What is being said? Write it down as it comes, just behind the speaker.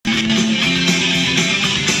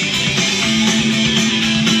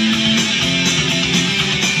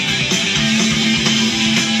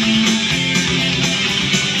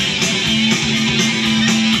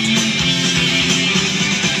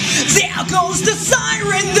comes the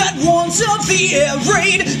siren that warns of the air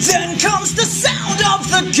raid. Then comes the sound of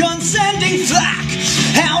the gun sending flak.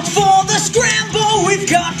 Out for the scramble, we've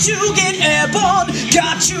got to get airborne.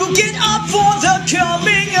 Got to get up for the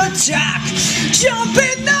coming attack. Jump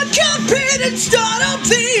in the cockpit and start up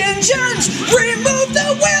the engines. Remove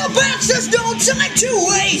the wheelbacks, there's no time to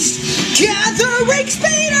waste. Gathering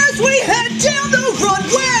speed as we head down the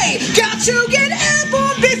runway. Got to get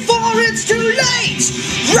airborne before it's too late.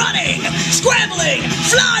 Running, scrambling,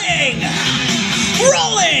 flying,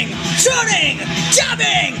 rolling, turning,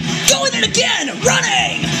 diving, going it again,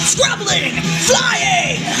 running, scrambling,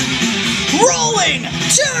 flying, rolling,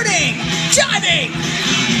 turning, diving.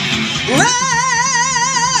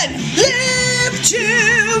 Run, live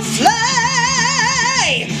to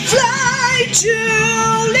fly, fly to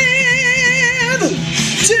live,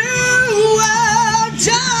 do or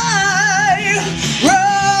die,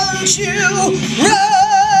 run to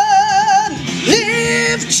run,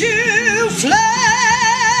 live to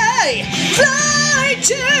fly, fly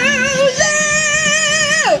to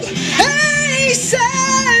live, he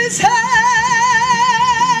says hey.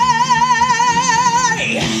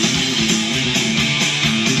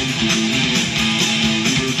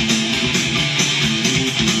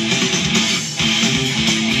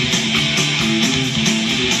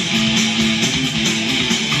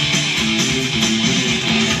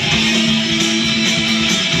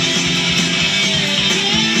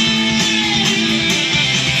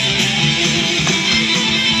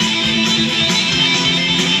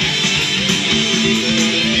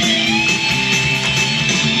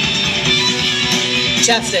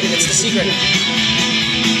 Chapstick, it's the secret.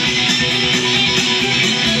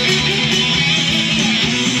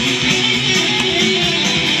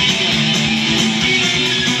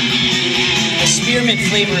 The spearmint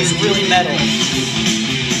flavor is really metal.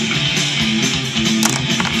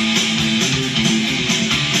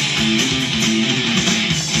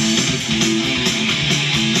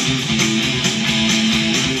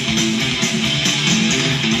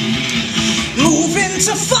 Move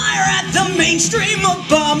into fire at the mainstream of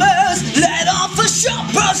bombers. Let off a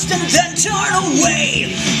sharp burst and then turn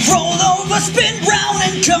away. Roll over, spin round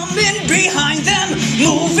and come in behind them.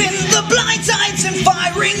 Move in the blind sides and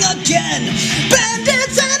firing again.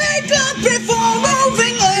 Bandits at 8 o'clock before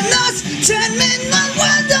moving on us. 10 men on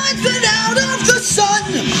one dive been out of the sun.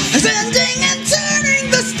 Bending and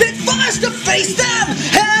turning the Spitfires to face them.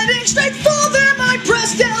 Heading straight for them, I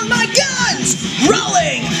press down my guns.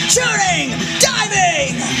 Rolling, turning,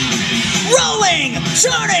 diving. Rolling,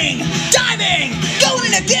 turning, diving. Going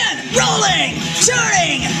in again. Rolling,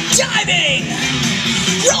 turning, diving.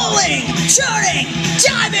 Rolling, turning,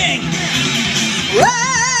 diving.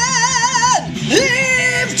 Run,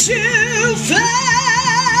 live to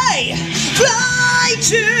fly. Fly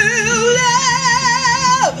to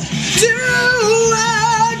love. Do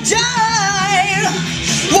or die.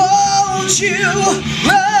 Won't you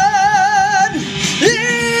run,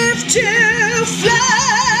 live to fly.